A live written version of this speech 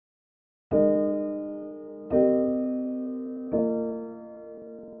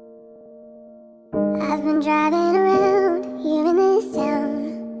been driving around here in this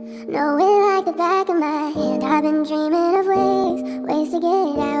town, know it like the back of my hand. I've been dreaming of ways to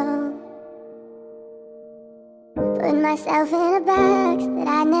get out, putting myself in a box that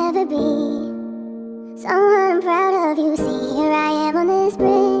I'd never be. Someone I'm proud of, you see. Here I am on this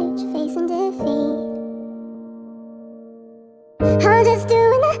bridge, facing defeat. I'm just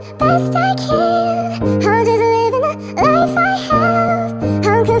doing the best I can. I'm just living the life I have.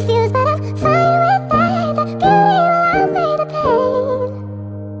 I'm confused but I'm fine with that. The beauty will outweigh the pain.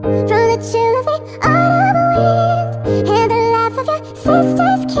 From the chill of the autumn wind and the laugh of your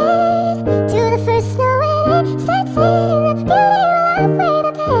sister's kid, to the first snow when it sets in, the beauty will outweigh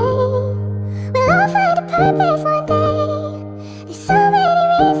the pain. We'll all find a purpose one day. There's so many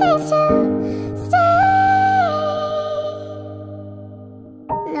reasons to stay.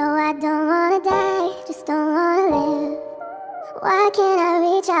 No, I don't wanna die, just don't wanna live. Why can't I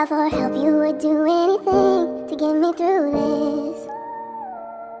reach out for help? You would do anything to get me through this.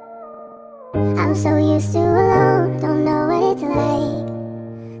 I'm so used to alone, don't know what it's like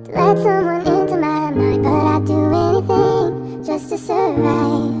to let someone into my mind, but I'd do anything just to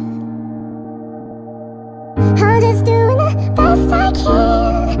survive. I'm just doing the best I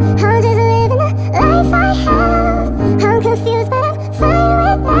can. I'm just living the life I have. I'm confused but I'm fine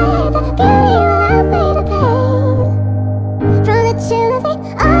with that. The beauty will outweigh the pain. From the chill of the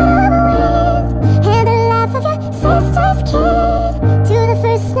autumn wind and the laugh of your sister's kid, to the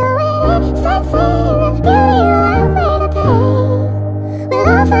first snow when it sets in, the beauty will outweigh the pain. We'll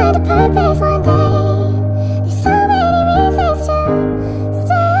all find a purpose one day. There's so many reasons to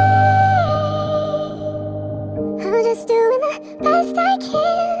stay. I'm just doing the best I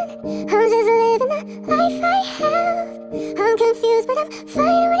can. I'm just living the life I have. I'm confused but I'm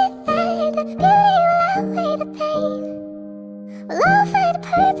fine with that. The beauty will outweigh the pain.